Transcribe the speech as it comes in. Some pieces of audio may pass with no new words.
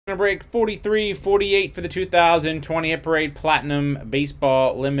Break 43-48 for the 2020 Hit Parade Platinum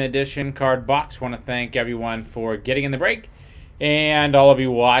Baseball Limited Edition card box. Want to thank everyone for getting in the break and all of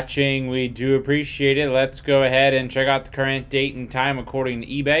you watching. We do appreciate it. Let's go ahead and check out the current date and time according to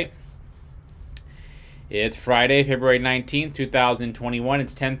eBay. It's Friday, February 19th, 2021.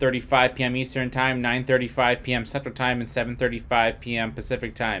 It's 10:35 p.m. Eastern Time, 9:35 p.m. Central Time, and 7:35 p.m.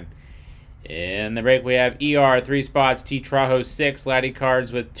 Pacific Time. In the break, we have ER 3 spots, T Traho 6, Laddie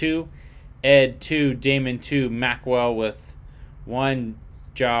Cards with 2, Ed 2, Damon 2, Macwell with 1,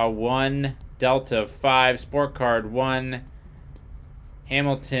 Jaw 1, Delta 5, Sport Card 1,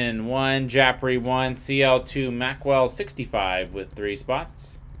 Hamilton 1, Japri 1, CL2, Macwell 65 with 3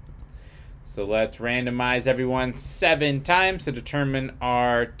 spots. So let's randomize everyone 7 times to determine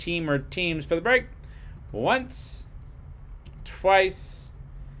our team or teams for the break. Once, twice,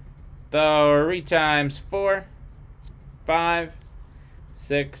 3 times, 4, 5,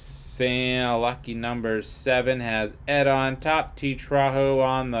 6, and lucky number 7 has Ed on top, T Traho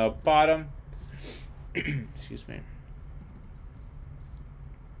on the bottom. Excuse me.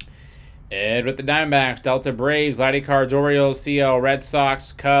 Ed with the Diamondbacks, Delta Braves, Laddie Cards Orioles, CL Red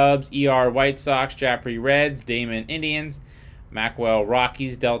Sox, Cubs, ER White Sox, Japri Reds, Damon Indians, Macwell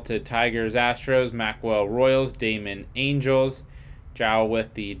Rockies, Delta Tigers Astros, Macwell Royals, Damon Angels, Jow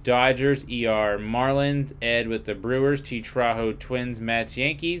with the Dodgers, ER Marlins, Ed with the Brewers, T Traho Twins, Mets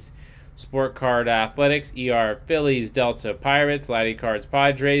Yankees, Sport Card Athletics, ER Phillies, Delta Pirates, Laddie Cards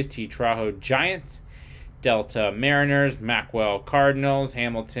Padres, T Traho Giants, Delta Mariners, Macwell Cardinals,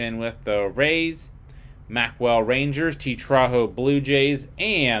 Hamilton with the Rays, Macwell Rangers, T Traho Blue Jays,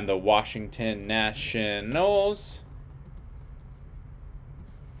 and the Washington Nationals.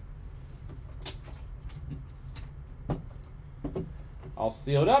 All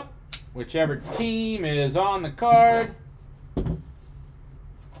sealed up. Whichever team is on the card,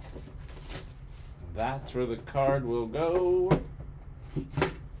 that's where the card will go.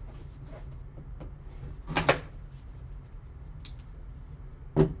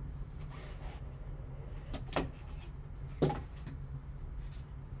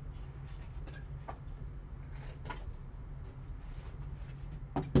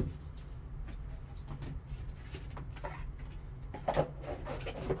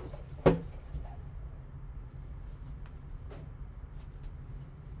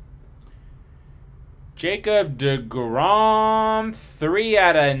 Jacob deGrom, 3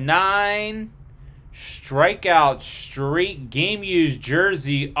 out of 9. Strikeout streak, game used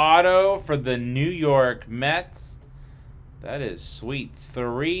jersey auto for the New York Mets. That is sweet.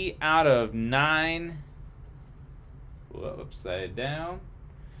 3 out of 9. Whoa, upside down.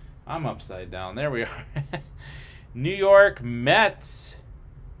 I'm upside down. There we are. New York Mets.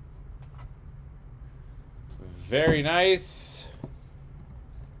 Very nice.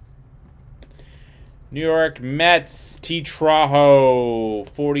 New York Mets, T Traho,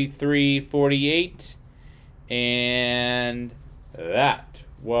 43-48. And that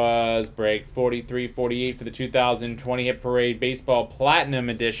was break 43-48 for the 2020 Hit Parade Baseball Platinum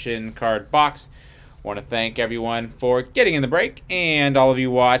Edition card box. Want to thank everyone for getting in the break and all of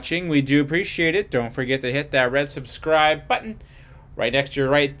you watching. We do appreciate it. Don't forget to hit that red subscribe button right next to your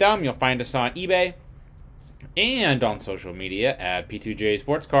right thumb. You'll find us on eBay and on social media at P2J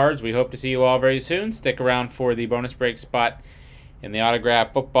Sports Cards. We hope to see you all very soon. Stick around for the bonus break spot in the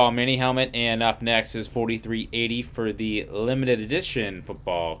autograph football mini helmet. And up next is 4380 for the limited edition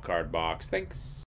football card box. Thanks.